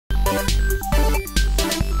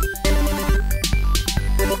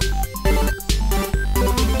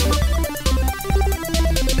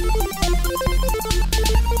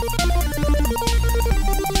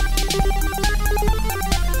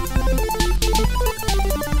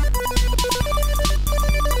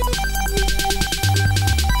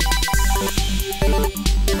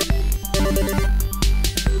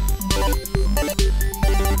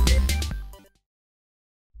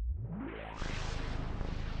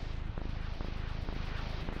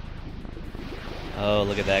Oh,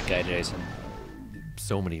 look at that guy, Jason.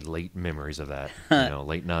 So many late memories of that.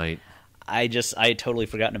 Late night. I had totally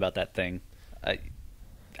forgotten about that thing.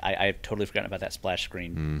 I've totally forgotten about that splash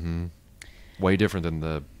screen. Mm-hmm. Way different than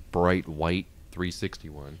the bright white 360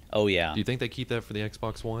 one. Oh, yeah. Do you think they keep that for the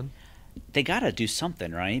Xbox One? They got to do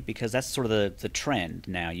something, right? Because that's sort of the trend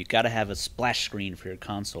now. You got to have a splash screen for your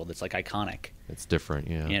console that's like iconic. It's different,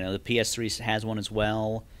 yeah. The PS3 has one as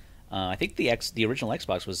well. I think the original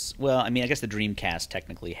Xbox was, well, I mean, I guess the Dreamcast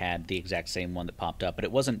technically had the exact same one that popped up, but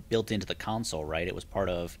it wasn't built into the console, right? It was part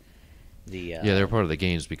of the... yeah, they're part of the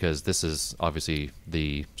games because this is obviously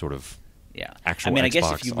the sort of actual Xbox, I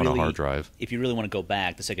guess if you on a hard drive. If you really want to go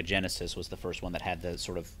back, the Sega Genesis was the first one that had the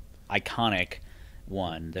sort of iconic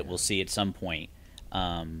one that we'll see at some point.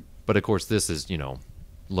 But of course, this is,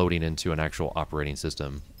 loading into an actual operating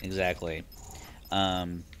system. Exactly.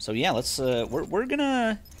 So yeah, let's we're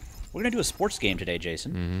gonna do a sports game today,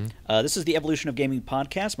 Jason. Mm-hmm. This is the Evolution of Gaming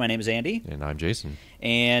podcast. My name is Andy, and I'm Jason,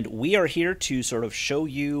 and we are here to sort of show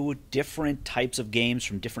you different types of games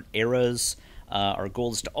from different eras. Our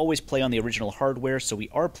goal is to always play on the original hardware, so we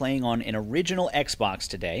are playing on an original Xbox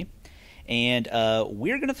today, and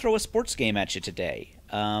we're going to throw a sports game at you today.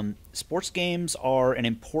 Sports games are an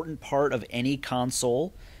important part of any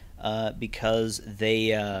console because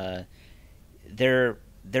they're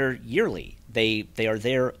yearly. They are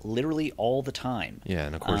there literally all the time. Yeah,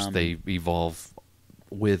 and of course they evolve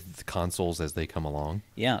with consoles as they come along.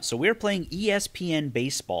 Yeah, so we're playing ESPN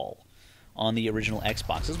Baseball on the original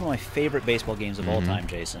Xbox. This is one of my favorite baseball games of all time,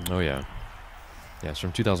 Jason. Oh, yeah. Yeah, it's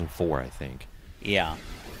from 2004, I think. Yeah.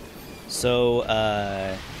 So,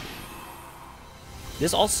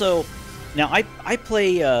 this also... Now, I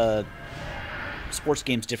play sports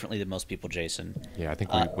games differently than most people, Jason. Yeah, I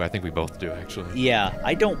think we both do, actually. Yeah,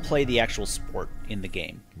 I don't play the actual sport in the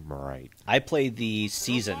game. Right. I play the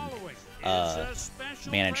season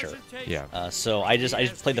manager. Yeah. So I just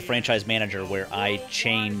play the franchise manager where I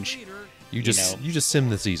change... You just sim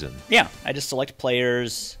the season. Yeah, I just select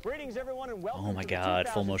players. Oh my God,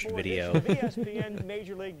 full motion video.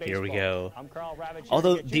 Here we go.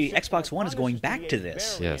 Although the Xbox One is going back to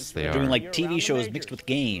this. Yes, they are. Doing like TV shows mixed with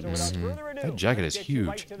games. Mm-hmm. That jacket is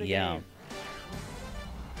huge. Yeah.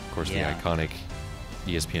 Of course, the iconic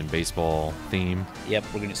ESPN Baseball theme. Yep,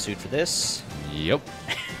 we're going to suit for this. Yep.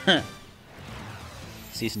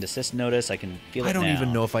 Cease and desist notice, I can feel it now. I don't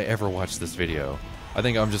even know if I ever watched this video. I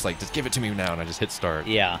think I'm just like, just give it to me now, and I just hit start.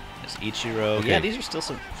 Yeah, just Ichiro. Okay. Yeah, these are still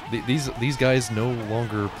some... These guys no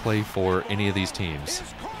longer play for any of these teams.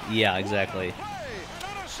 Yeah, exactly.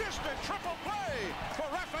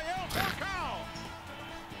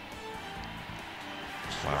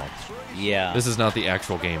 Wow. Yeah. This is not the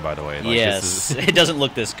actual game, by the way. Like, yes, it doesn't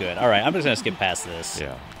look this good. All right, I'm just going to skip past this.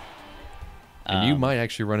 Yeah. And you might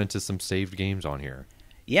actually run into some saved games on here.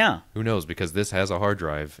 Yeah. Who knows? Because this has a hard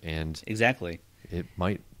drive, and... Exactly. It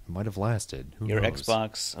might have lasted. Who Your knows?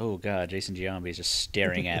 Xbox. Oh God, Jason Giambi is just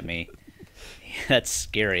staring at me. That's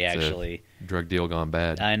scary, actually. Drug deal gone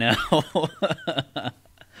bad. I know.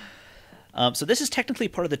 So this is technically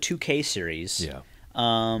part of the 2K series. Yeah.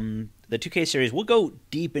 The 2K series. We'll go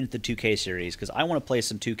deep into the 2K series because I want to play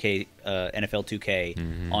some 2K NFL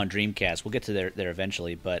 2K on Dreamcast. We'll get to there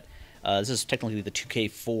eventually, but this is technically the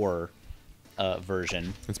 2K4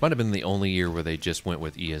 version. This might have been the only year where they just went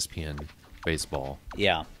with ESPN Baseball.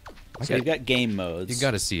 Yeah. So you've got game modes. You got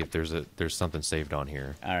to see if there's something saved on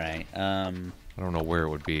here. All right. I don't know where it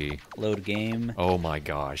would be. Load game. Oh my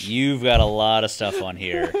gosh. You've got a lot of stuff on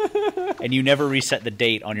here. And you never reset the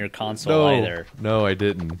date on your console either. No, I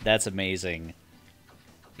didn't. That's amazing.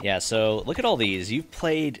 Yeah, so look at all these. You've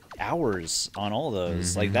played hours on all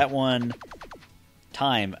those. Like that one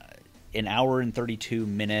time, an hour and 32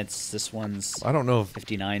 minutes. This one's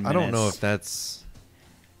 59 minutes. I don't know if that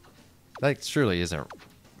surely isn't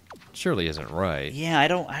right. Yeah,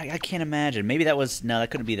 I can't imagine. Maybe that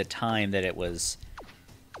couldn't be the time that it was.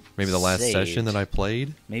 Maybe the last saved. session that I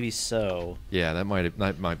played. Maybe so. Yeah, that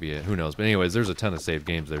might be it. Who knows? But anyways, there's a ton of saved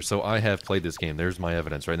games there. So I have played this game. There's my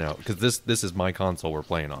evidence right now because this is my console we're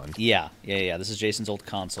playing on. Yeah. This is Jason's old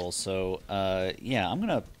console. So I'm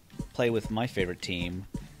gonna play with my favorite team.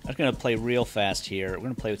 I'm gonna play real fast here. We're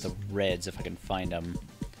gonna play with the Reds if I can find them.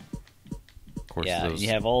 Of course, you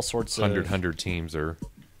have all sorts of 100 teams are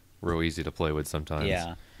real easy to play with sometimes.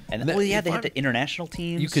 Yeah. And they had the international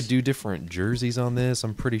teams. You could do different jerseys on this,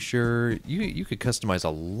 I'm pretty sure. You could customize a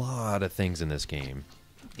lot of things in this game.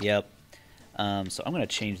 Yep. So I'm going to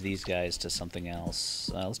change these guys to something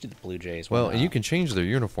else. Let's do the Blue Jays. Well, and you can change their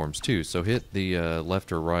uniforms, too. So hit the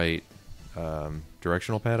left or right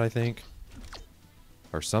directional pad, I think.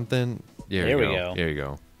 Or something. There we go. There you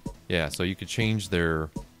go. Yeah, so you could change their...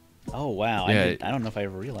 Oh, wow. Yeah, I don't know if I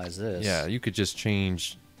ever realized this. Yeah, you could just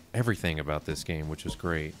change everything about this game, which was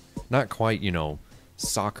great. Not quite,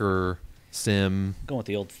 soccer, sim. I'm going with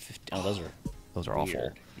the old... Oh, Those are weird.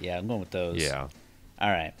 awful. Yeah, I'm going with those. Yeah. All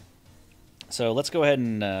right. So let's go ahead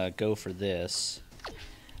and go for this.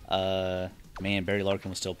 Man, Barry Larkin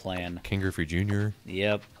was still playing. King Griffey Jr.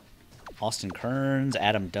 Yep. Austin Kearns,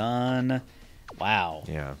 Adam Dunn. Wow.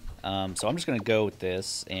 Yeah. So I'm just going to go with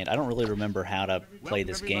this, and I don't really remember how to play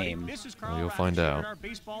this game. Well, you'll find out.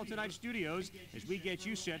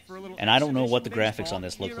 And I don't know what the graphics on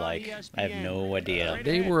this look like. I have no idea.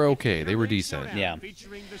 They were okay. They were decent. Yeah.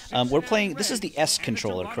 We're playing... This is the S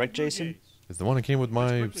controller, correct, Jason? It's the one that came with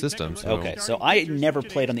my system. So. Okay, so I never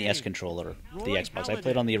played on the S controller, the Xbox. I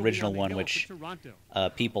played on the original one, which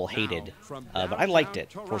people hated, but I liked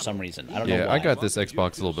it for some reason. I don't know why. I got this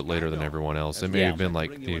Xbox a little bit later than everyone else. It may have been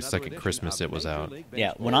like the second Christmas it was out.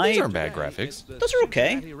 Yeah, These aren't bad graphics. Those are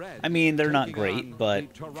okay. I mean, they're not great, but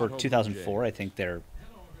for 2004, I think they're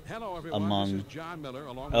among...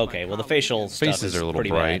 Okay, well, the facial stuff Faces is are a little pretty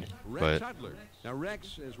bright, bad. but... Now,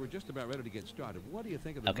 Rex, as we're just about ready to get started, what do you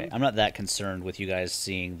think of the Okay, I'm not that concerned with you guys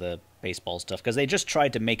seeing the baseball stuff, because they just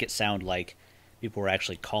tried to make it sound like people were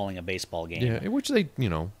actually calling a baseball game. Yeah, which they,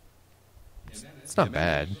 it's not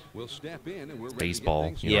bad. We'll step in and we're ready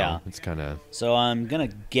Baseball, to you Yeah. know, it's kind of... So I'm going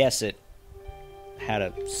to guess it had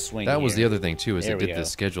a swing That was the here. other thing, too, is There it we did go. the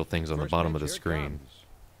schedule things on the bottom of the screen,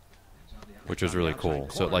 which was really cool.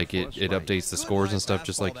 So, like, it updates the scores and stuff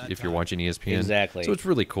just like if you're watching ESPN. Exactly. So it's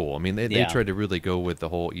really cool. I mean, they Yeah. tried to really go with the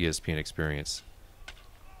whole ESPN experience.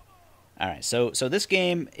 All right, so this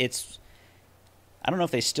game, it's... I don't know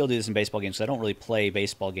if they still do this in baseball games, because I don't really play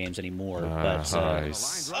baseball games anymore. But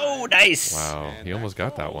Nice. oh, nice! Wow, he almost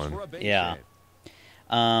got that one. Yeah.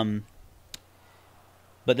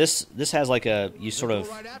 But this has like a... You sort of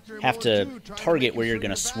have to target where you're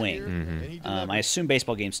going to swing. I assume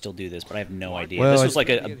baseball games still do this, but I have no idea. Well, This was like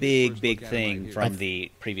a big thing from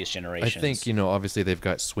the previous I generations. think, obviously they've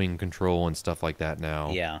got swing control and stuff like that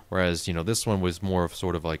now. Yeah. Whereas, this one was more of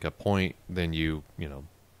sort of like a point, then you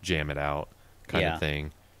jam it out kind Yeah. of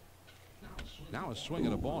thing. Now a swing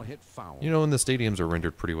and a ball hit foul. And the stadiums are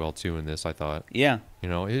rendered pretty well, too, in this, I thought. Yeah.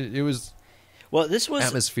 It was Well, this was...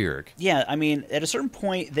 atmospheric. Yeah, I mean, at a certain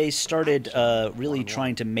point, they started really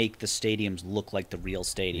trying to make the stadiums look like the real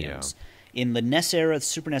stadiums. In the NES era, the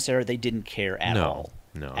Super NES era, they didn't care at all.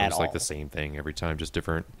 No, At it's like all. the same thing every time, just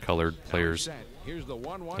different colored players. Here's the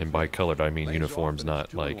 1-1. And by colored, I mean Lays uniforms, off not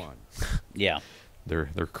and like 2-1. Yeah. their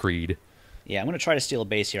creed. Yeah, I'm going to try to steal a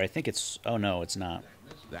base here. I think it's... Oh, no, it's not.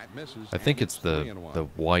 That misses. I think it's the 3-1.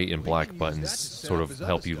 white and black buttons sort of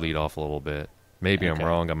help you lead off a little bit. Maybe I'm Okay.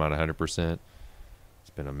 wrong. I'm not 100%. It's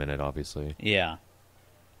been a minute, obviously. Yeah.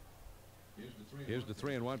 Here's the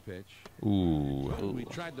 3-1 pitch. Ooh. We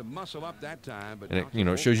tried to muscle up that time, but And it, knocked it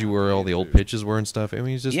the shows you ball where down all the old into. pitches were and stuff. I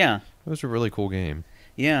mean, it's just... Yeah. It was a really cool game.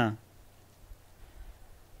 Yeah.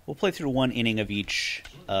 We'll play through one inning of each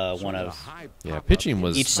one Swung at a of... high Yeah, pop-up pitching hit.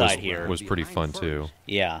 was Each side here. was pretty fun, too.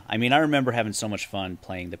 Yeah. I mean, I remember having so much fun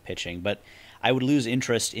playing the pitching, but I would lose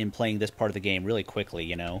interest in playing this part of the game really quickly,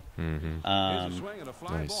 Mm-hmm. Here's a swing and a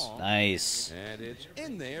fly nice. ball. Nice. And it's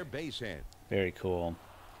in there, base hit. Very cool.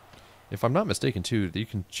 If I'm not mistaken, too, you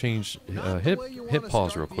can change... hit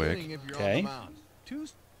pause real quick Okay.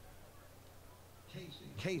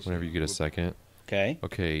 whenever you get a second. Okay.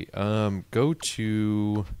 Okay, go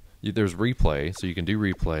to... There's replay, so you can do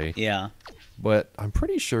replay. Yeah. But I'm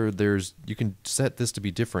pretty sure you can set this to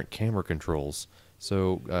be different camera controls.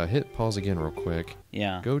 So hit pause again real quick.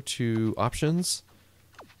 Yeah. Go to options,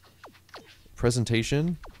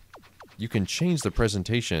 presentation. You can change the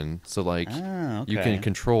presentation so like you okay. can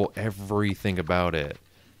control everything about it,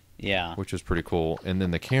 Yeah. which is pretty cool. And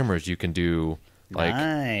then the cameras you can do like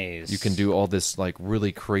nice. you can do all this like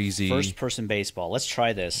really crazy First-person baseball. Let's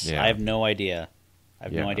try this. Yeah. I have no idea. I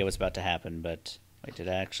have Yeah. no idea what's about to happen, but... Wait, did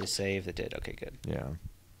I actually save? It did. Okay, good. Yeah.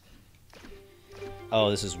 Oh,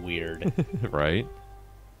 this is weird. Right?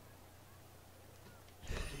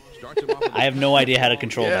 Starts him off with I have no idea how to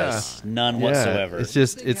control Yeah. this. None Yeah, whatsoever.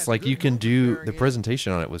 it's like you can do the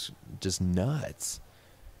presentation on it was just nuts.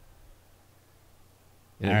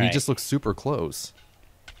 And All he right. just looks super close.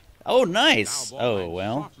 Oh, nice. Oh,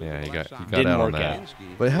 well. Yeah, you got Didn't out on work that. out.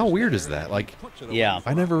 But how weird is that? Like, Yeah.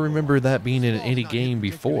 I never remember that being in any game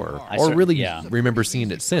before, I or cer- really yeah. remember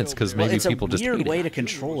seeing it since, because Well, maybe it's people a just weird hate way it. to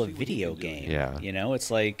control a video game. Yeah. You know,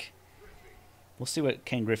 it's like... We'll see what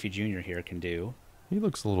Ken Griffey Jr. here can do. He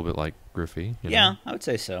looks a little bit like Griffey. Yeah, I would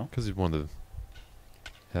say so. because he's one of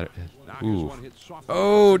the Ooh.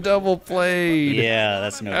 Oh, double play. Yeah,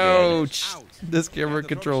 that's no Ouch. This camera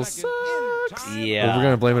control sucks. good. Yeah. Well, we're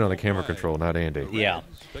going to blame it on the camera control, not Andy. Yeah.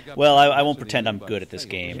 Well, I won't pretend I'm good at this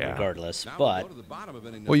game, Yeah. regardless. But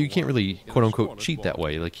Well, you can't really, quote unquote, cheat that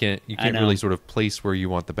way. Like, you can't know. really sort of place where you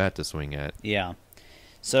want the bat to swing at. yeah.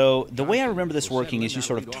 So the way I remember this working is you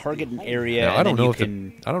sort of target an area. Now, and then you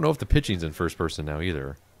can. I don't know if the pitching's in first person now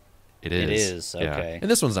either. It is. It is, Yeah. okay.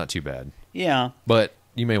 And this one's not too bad, Yeah. but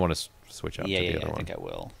you may want to switch out Yeah, to the yeah, other I one. think I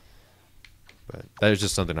will. But that is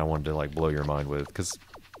just something I wanted to like blow your mind with, because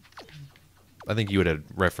I think you would have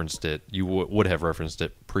referenced it. You would have referenced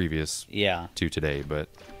it previous Yeah. to today, but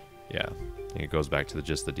yeah, I think it goes back to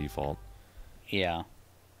just the default. Yeah.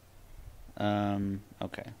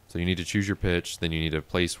 Okay. So you need to choose your pitch, then you need to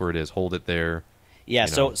place where it is, hold it there. Yeah.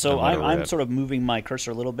 You know, So no matter I'm what. sort of moving my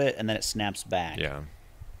cursor a little bit, and then it snaps back. Yeah.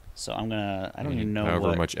 So I'm gonna. I don't even know However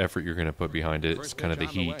what. much effort you're going to put behind it, it's kind of the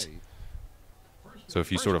heat. So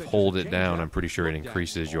if you sort of hold it down, I'm pretty sure it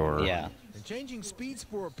increases your. Yeah. And changing speeds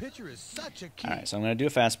for a pitcher is such a key. All right. So I'm gonna do a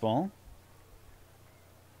fastball.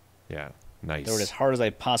 Yeah. Nice. Throw it as hard as I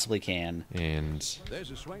possibly can. And There's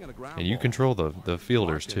a swing and a ground you ball. control the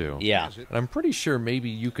fielders too. Yeah. And I'm pretty sure maybe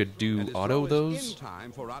you could do auto those. I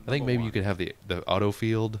think maybe you could have the auto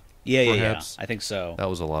field. Yeah. Perhaps. I think so. That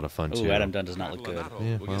was a lot of fun Ooh, too. Adam Dunn does not look good.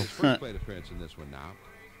 Yeah, Will well. get his first plate appearance in this one now.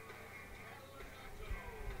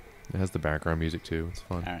 It has the background music too. It's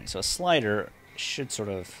fun. All right. So a slider should sort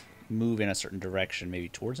of move in a certain direction, maybe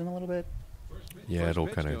towards him a little bit. Yeah, it'll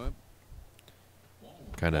First pitch kind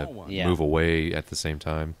to of him. Yeah. move away at the same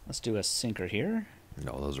time. Let's do a sinker here.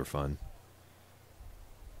 No, those are fun.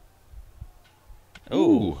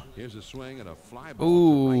 Ooh. Here's a swing and a fly ball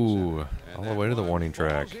to right Ooh, center. And all the that way to the one warning falls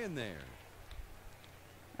track. in there.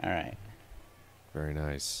 All right. Very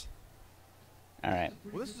nice. All right.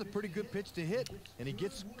 Well, this is a pretty good pitch to hit, and he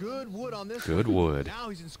gets good wood on this. Good one. wood. Now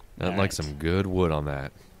he's in. I'd All like right. some good wood on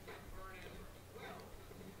that.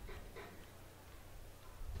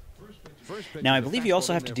 First pitch Now I is a believe you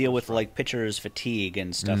also fastball have in to there deal for with strike. like pitchers' fatigue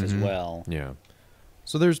and stuff as well. Yeah.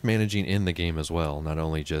 So there's managing in the game as well, not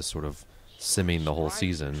only just sort of simming the whole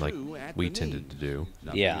season like we tended to do.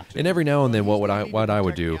 Yeah. And every now and then, what I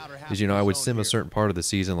would do is, I would sim a certain part of the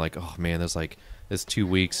season, like, oh man, this 2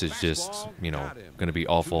 weeks is just, going to be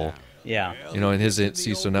awful. Yeah.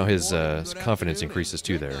 So now his confidence increases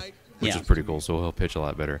too there, which Yeah. is pretty cool. So he'll pitch a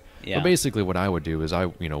lot better. Yeah. But basically, what I would do is I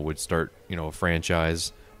would start a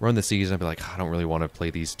franchise, run the season. I'd be like, I don't really want to play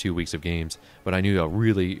these 2 weeks of games, but I knew a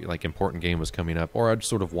really important game was coming up, or I'd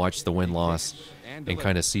sort of watch the win loss and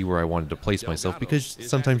kind of see where I wanted to place myself, because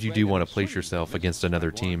sometimes you do want to place yourself against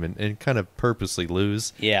another team and kind of purposely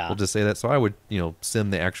lose. Yeah. We'll just say that. So I would sim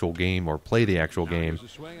the actual game or play the actual game.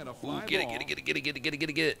 Here's a swing and a fly Get ball.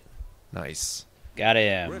 it. Nice. Got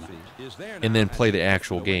him. Griffey is there And now. then play the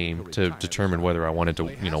actual game to determine whether I wanted to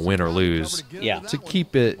win or lose. Yeah. To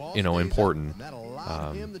keep it important. That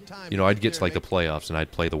allowed him the time I'd get to like the playoffs and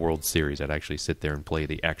I'd play the World Series. I'd actually sit there and play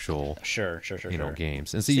the actual Sure.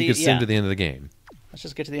 games and see See, you could sim yeah. to the end of the game, Let's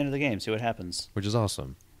just get to the end of the game, see what happens. which is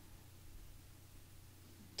awesome.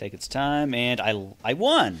 Take its time, and I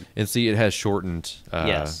won. And see, it has shortened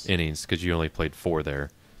Yes. innings because you only played 4 there.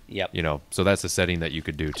 Yep. So that's a setting that you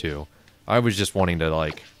could do too. I was just wanting to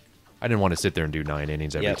I didn't want to sit there and do 9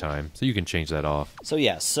 innings every Yep. time, so you can change that off. So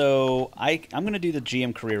yeah, I'm going to do the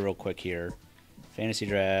GM career real quick here. Fantasy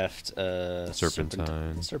draft.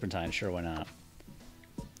 Serpentine. Serpentine, sure, why not?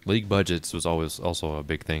 League budgets was always also a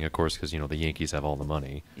big thing, of course, because the Yankees have all the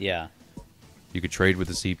money. Yeah. You could trade with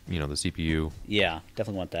the CPU. Yeah,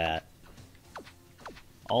 definitely want that.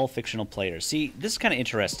 All fictional players. See, this is kind of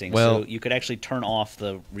interesting. Well- so you could actually turn off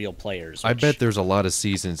the real players. I which bet there's a lot of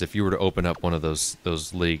seasons if you were to open up one of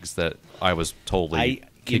those leagues that I was totally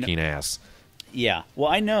kicking ass. Yeah. Well,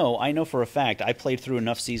 I know for a fact. I played through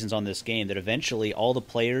enough seasons on this game that eventually all the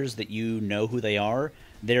players that you know who they are,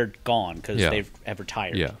 they're gone because Yeah. they've have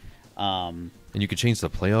retired. Yeah. And you could change the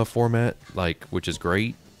playoff format, which is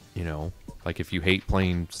great. Like if you hate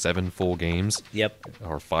playing 7 full games. Yep.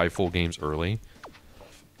 Or 5 full games early.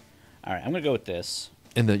 All right, I'm gonna go with this.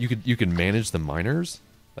 And you could manage the minors.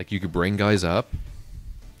 Like you could bring guys up.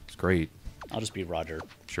 It's great. I'll just be Roger.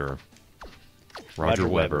 Sure. Roger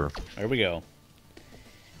Weber. There we go.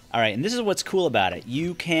 All right, and this is what's cool about it.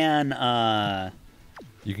 You can,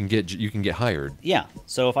 You can get hired. yeah.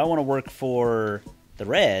 So if I want to work for the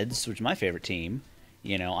Reds, which is my favorite team,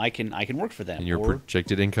 I can work for them. And your Or-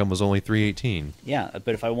 projected income was only $318. yeah,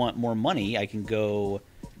 but if I want more money, I can go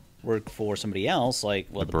work for somebody else,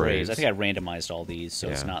 like the Braves. I think I randomized all these, so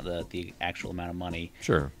it's Yeah. not the actual amount of money.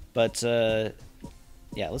 Sure. But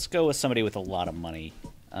yeah, let's go with somebody with a lot of money.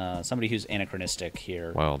 Somebody who's anachronistic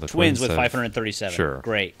here. Wow, the Twins with have- 537. Sure.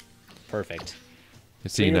 Great. Perfect.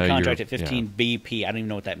 See, Three-year now contract you're- at 15 BP. I don't even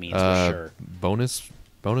know what that means for yeah. sure. Bonus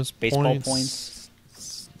Baseball points?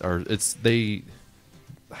 Or they're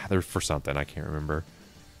for something. I can't remember.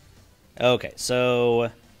 Okay,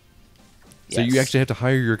 so... So you yes. actually have to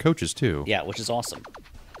hire your coaches, too. Yeah, which is awesome.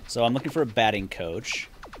 So I'm looking for a batting coach.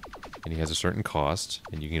 And he has a certain cost,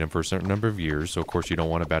 and you can get him for a certain number of years. So, of course, you don't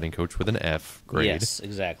want a batting coach with an F grade. Yes,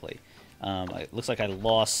 exactly. It looks like I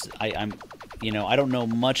lost... I don't know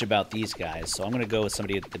much about these guys, so I'm going to go with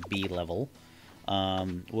somebody at the B level.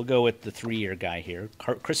 We'll go with the 3-year guy here.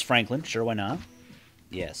 Chris Franklin, sure, why not?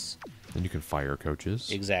 Yes. And you can fire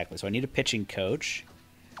coaches. Exactly. So I need a pitching coach.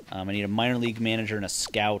 I need a minor league manager and a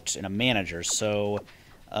scout and a manager. So,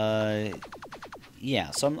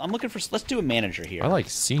 yeah. So I'm looking for... Let's do a manager here. I like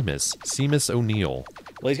Seamus O'Neill.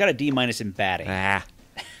 Well, he's got a D- in batting. Ah.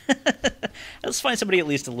 Let's find somebody at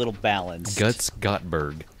least a little balanced. Guts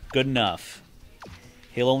Gottberg. Good enough.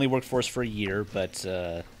 He'll only work for us for a year, but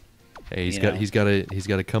Hey, he's you got know. he's got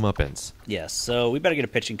a comeuppance. yes. So we better get a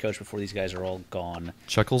pitching coach before these guys are all gone.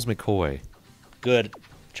 Chuckles McCoy. Good,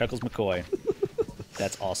 Chuckles McCoy.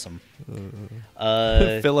 That's awesome.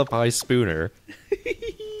 Philip I. Spooner.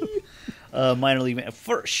 Minor league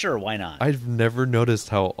for sure. Why not? I've never noticed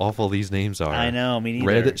how awful these names are. I know, me neither.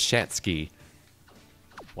 Red Shatsky.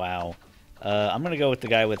 Wow. I'm gonna go with the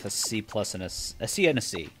guy with a C plus and a C and a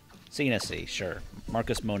C. C and a C. Sure.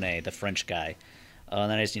 Marcus Monet, the French guy. And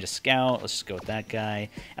then I just need a scout. Let's just go with that guy.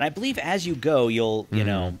 And I believe as you go, you'll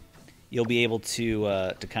you'll be able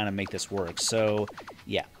to kind of make this work. So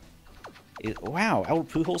yeah. Wow, Albert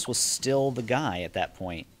Pujols was still the guy at that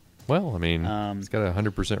point. Well, I mean, he's got a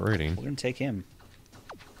 100% rating. We're gonna take him.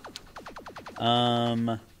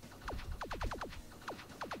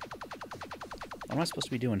 What am I supposed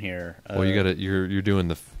to be doing here? Well, you're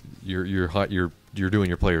doing you're doing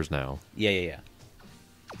your players now. Yeah.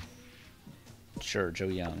 Sure, Joe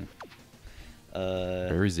Young.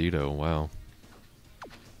 Barry Zito. Wow,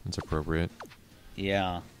 that's appropriate.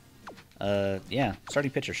 Yeah. Yeah.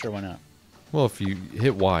 Starting pitcher. Sure, why not? Well, if you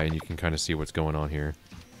hit Y and you can kind of see what's going on here.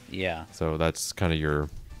 Yeah. So that's kind of your,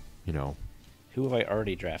 Who have I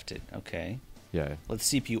already drafted? Okay. yeah. Let's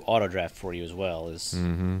CPU auto draft for you as well.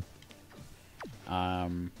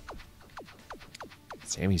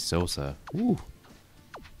 Sammy Sosa. Ooh.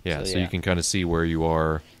 Yeah, so yeah. you can kind of see where you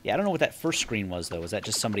are. Yeah, I don't know what that first screen was though. Was that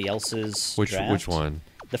just somebody else's Which draft? one?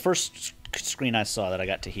 The first screen I saw that I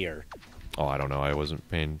got to hear. Oh, I don't know. I wasn't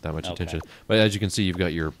paying that much Okay. attention. But as you can see, you've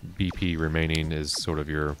got your BP remaining is sort of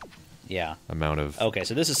your Yeah. amount of. Okay,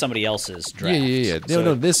 so this is somebody else's draft. Yeah. So-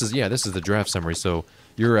 No. This is the draft summary. So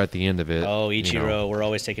you're at the end of it. Oh, Ichiro. You know. We're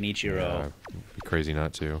always taking Ichiro. Yeah, it'd be crazy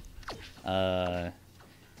not to. I'll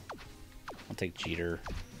take Jeter.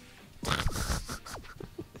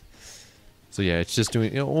 So yeah, it's just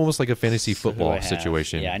doing almost like a fantasy So who do I football have?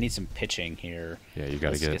 situation. Yeah, I need some pitching here. Yeah, you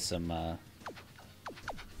got to Let's get. some.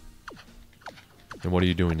 And what are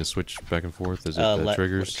you doing to switch back and forth? Is it the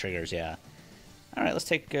triggers? Triggers, yeah. All right, let's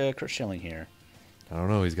take Kurt Schilling here. I don't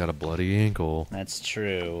know. He's got a bloody ankle. That's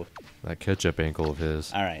true. That ketchup ankle of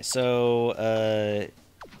his. All right, so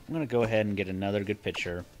I'm going to go ahead and get another good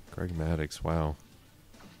pitcher. Greg Maddux. Wow.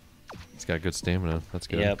 He's got good stamina. That's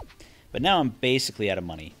good. Yep. But now I'm basically out of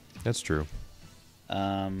money. That's true.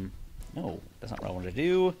 No, that's not what I wanted to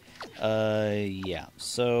do. Yeah.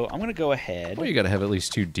 So I'm going to go ahead. Well, you got to have at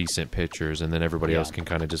least 2 decent pitchers, and then everybody Yeah. else can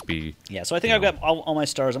kind of just be. Yeah, so I think I've got all my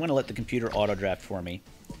stars. I'm going to let the computer auto draft for me.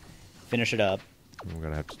 Finish it up. We're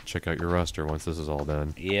gonna have to check out your roster once this is all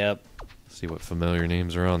done. Yep. See what familiar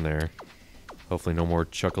names are on there. Hopefully, no more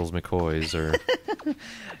Chuckles McCoys or.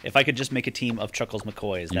 If I could just make a team of Chuckles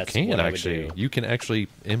McCoys, You that's can what actually. I would do. You can actually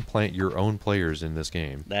implant your own players in this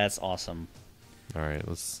game. That's awesome. All right,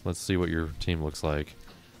 let's see what your team looks like.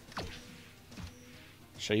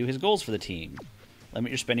 Show you his goals for the team.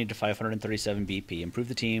 Limit your spending to 537 BP. Improve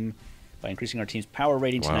the team by increasing our team's power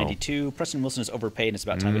rating to Wow. 92. Preston Wilson is overpaid, and it's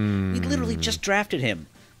about time. We literally just drafted him.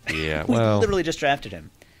 Yeah, We well, literally just drafted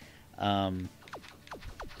him. no,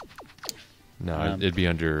 it'd be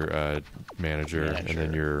under manager, and then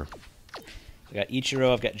Manager. your. I got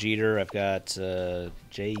Ichiro, I've got Jeter, I've got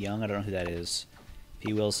Jay Young, I don't know who that is.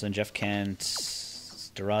 P. Wilson, Jeff Kent,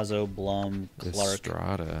 Durazo, Blum, Clark,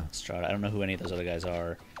 Estrada. Estrada. I don't know who any of those other guys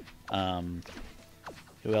are.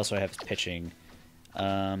 Who else do I have pitching?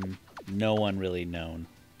 No one really known,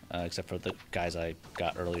 except for the guys I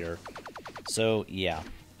got earlier. So, yeah.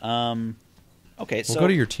 Okay, so... We'll go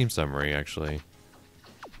to your team summary, actually.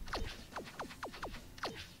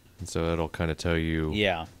 And so it'll kind of tell you.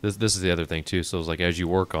 Yeah. This is the other thing too. So it's like as you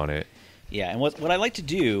work on it, Yeah, and what I like to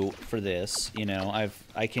do for this,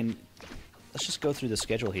 I can let's just go through the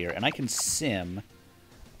schedule here, and I can sim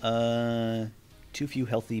too few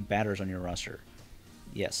healthy batters on your roster.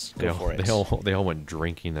 Yes, go for it. They all went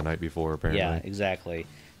drinking the night before, apparently. Yeah, exactly.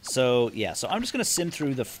 So I'm just gonna sim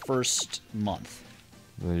through the first month.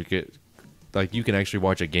 And you can actually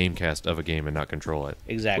watch a game cast of a game and not control it.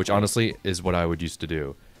 Exactly. Which honestly is what I would used to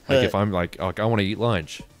do. Like if I'm like I want to eat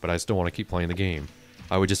lunch, but I still want to keep playing the game,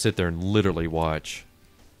 I would just sit there and literally watch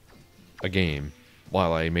a game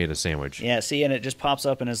while I made a sandwich. Yeah, see, and it just pops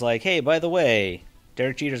up and is like, hey, by the way,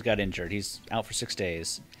 Derek Jeter's got injured. He's out for 6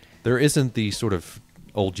 days. There isn't the sort of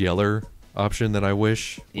old yeller option that I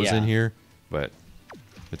wish was in here, but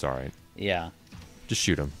it's all right. Yeah. Just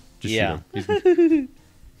shoot him. Yeah. Shoot him.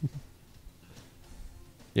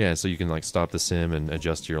 Yeah, so you can like stop the sim and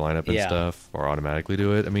adjust your lineup and stuff, or automatically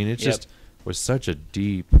do it. I mean, it just was such a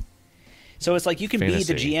deep. So it's like you can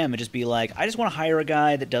fantasy. be the GM and just be like, I just want to hire a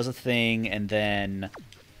guy that does a thing and then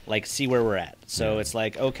like see where we're at. So it's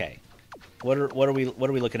like, okay, what are we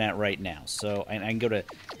looking at right now? So I can go to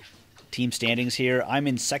team standings here. I'm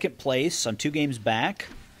in second place. I'm 2 games back.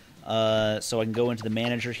 So I can go into the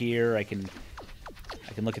manager here. I can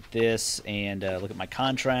look at this and look at my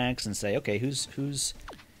contracts and say, okay, who's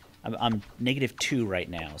I'm -2 right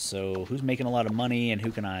now. So who's making a lot of money and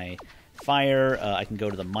who can I fire? I can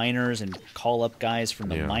go to the minors and call up guys from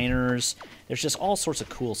the minors. There's just all sorts of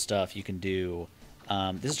cool stuff you can do.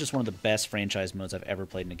 This is just one of the best franchise modes I've ever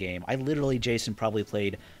played in a game. I literally, Jason, probably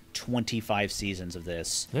played 25 seasons of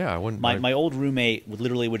this. Yeah, I wouldn't. My old roommate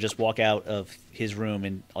would just walk out of his room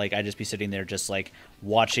and like I'd just be sitting there just like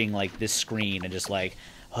watching like this screen and just like,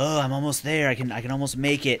 oh, I'm almost there. I can almost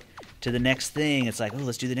make it to the next thing. It's like, oh,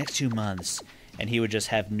 let's do the next 2 months, and he would just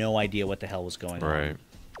have no idea what the hell was going on. Right.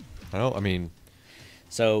 I don't blame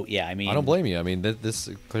you. I mean, this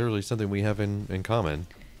is clearly something we have in common.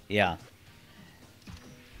 Yeah.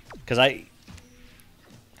 Because I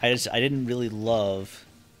didn't really love.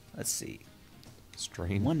 Let's see.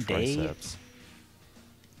 Strained One day. triceps.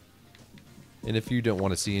 And if you don't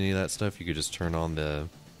want to see any of that stuff, you could just turn on the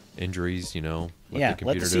injuries. Let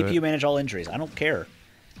let the CPU manage all injuries. I don't care.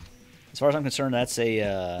 As far as I'm concerned, that's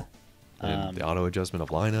the auto adjustment of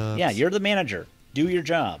lineups. Yeah, you're the manager. Do your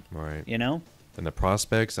job. Right. And the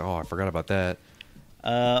prospects. Oh, I forgot about that.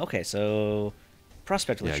 Okay, so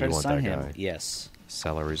prospect. Let's try to sign him. Guy. Yes.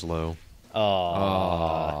 Salary's low.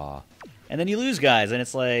 Oh. And then you lose guys, and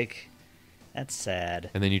it's like, that's sad.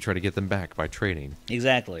 And then you try to get them back by trading.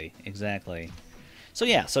 Exactly.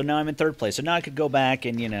 So now I'm in third place. So now I could go back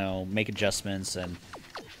and make adjustments and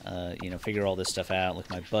figure all this stuff out. Look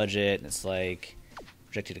at my budget, and it's like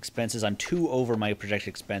projected expenses. I'm 2 over my projected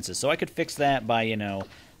expenses, so I could fix that by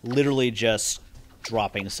literally just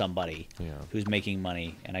dropping somebody who's making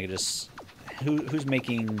money, and I could just who's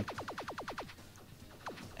making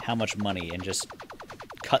how much money and just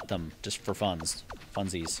cut them just for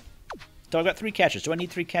funsies. So I've got 3 catchers. Do I need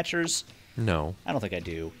 3 catchers? No. I don't think I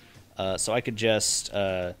do. So I could just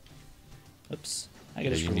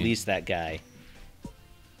release that guy.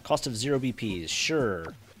 Cost of 0 BPs,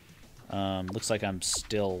 sure. Looks like I'm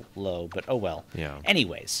still low, but oh well. Yeah.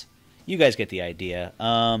 Anyways, you guys get the idea.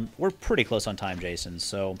 We're pretty close on time, Jason.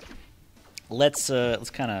 So let's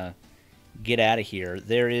kind of get out of here.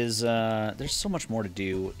 There's so much more to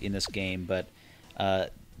do in this game, but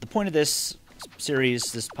the point of this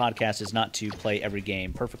series, this podcast, is not to play every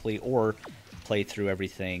game perfectly or play through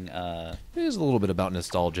everything. It is a little bit about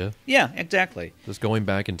nostalgia. Yeah, exactly. Just going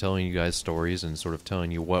back and telling you guys stories and sort of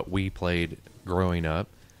telling you what we played growing up.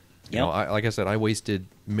 You know, like I said, I wasted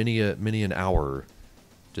many an hour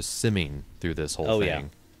just simming through this whole thing.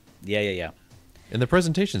 Yeah. And the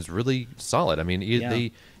presentation's really solid. I mean,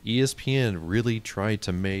 ESPN really tried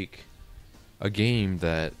to make a game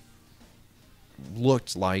that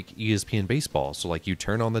looked like ESPN Baseball. So, like, you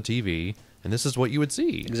turn on the TV, and this is what you would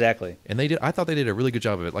see. Exactly. And they did. I thought they did a really good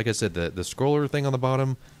job of it. Like I said, the scroller thing on the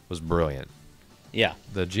bottom was brilliant. Yeah.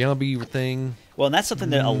 The Giambi thing. Well, and that's something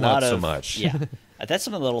that not so much. Yeah. That's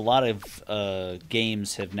something that a lot of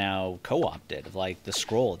games have now co-opted, like the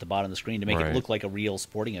scroll at the bottom of the screen to make it look like a real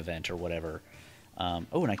sporting event or whatever. And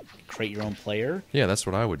I create your own player. Yeah, that's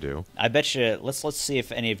what I would do. I bet you. Let's see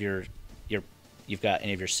if any of you've got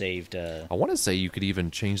any of your saved. I want to say you could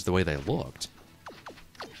even change the way they looked.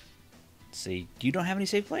 Let's see, you don't have any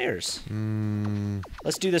saved players.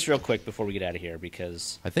 Let's do this real quick before we get out of here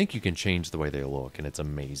because I think you can change the way they look, and it's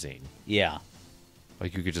amazing. Yeah.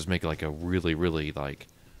 Like, you could just make like a really, really, like,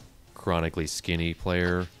 chronically skinny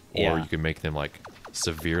player, or you could make them, like,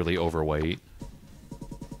 severely overweight,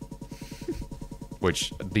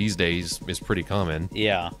 which these days is pretty common.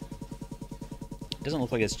 Yeah. It doesn't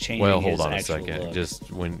look like it's changing. Well, hold his on a actual second. look.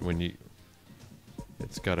 Just when you,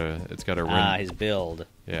 it's got a ring. His build.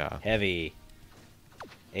 Yeah. Heavy.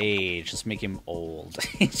 Age. Let's make him old.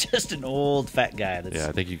 He's just an old fat guy. That's Yeah,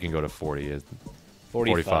 I think you can go to 40.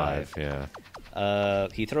 45. Yeah.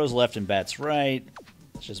 He throws left and bats right.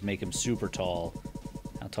 Let's just make him super tall.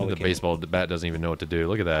 How tall The we can. baseball bat doesn't even know what to do.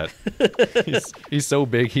 Look at that. he's so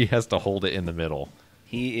big he has to hold it in the middle.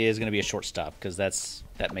 He is going to be a shortstop because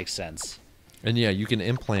that makes sense. And yeah, you can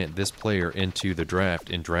implant this player into the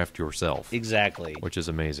draft and draft yourself. Exactly. Which is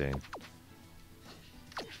amazing.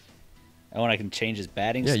 Oh, and I can change his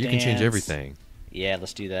batting Yeah, stance. you can change everything. Yeah,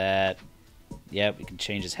 let's do that. Yep, we can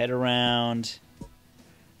change his head around.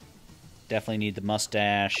 Definitely need the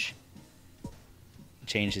mustache.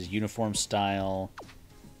 Change his uniform style.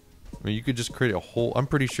 I mean, you could just create a whole... I'm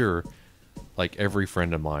pretty sure, like, every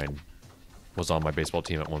friend of mine was on my baseball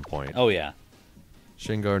team at one point. Oh, yeah.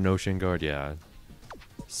 Shin guard, no shin guard, yeah.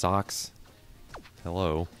 Socks.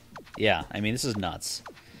 Hello. Yeah, I mean, this is nuts.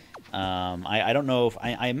 I don't know if...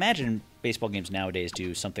 I imagine baseball games nowadays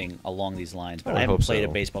do something along these lines, but I haven't played a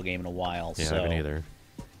baseball game in a while. Yeah, so, I haven't either.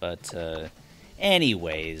 But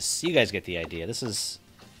anyways, you guys get the idea. This is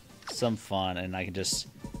some fun, and I can just...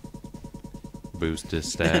 Boost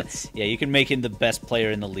his stats. Yeah, you can make him the best player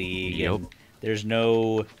in the league. Yep. And there's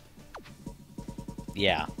no...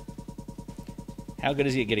 Yeah. How good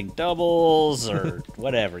is he at getting doubles or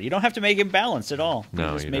whatever? You don't have to make him balanced at all. No,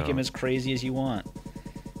 you just you make him don't. as crazy as you want.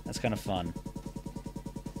 That's kind of fun.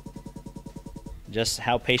 Just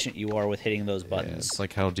how patient you are with hitting those Yeah, buttons. it's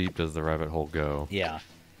like how deep does the rabbit hole go? Yeah.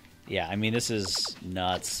 Yeah, I mean, this is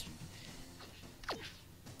nuts.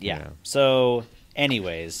 Yeah. Yeah. So,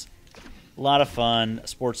 anyways, a lot of fun.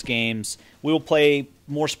 Sports games. We will play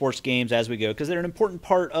more sports games as we go because they're an important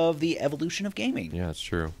part of the evolution of gaming. Yeah, it's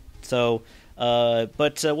true. So,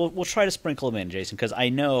 but we'll try to sprinkle them in, Jason, because I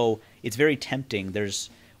know it's very tempting.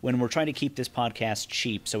 When we're trying to keep this podcast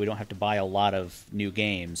cheap so we don't have to buy a lot of new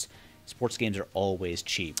games, sports games are always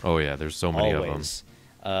cheap. Oh yeah, there's so many of them.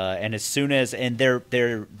 And as soon as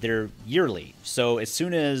they're yearly, so as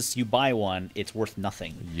soon as you buy one, it's worth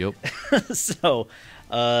nothing. Yep. So,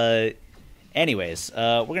 anyways,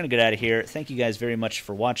 we're gonna get out of here. Thank you guys very much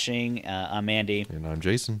for watching. I'm Andy. And I'm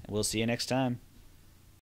Jason. We'll see you next time.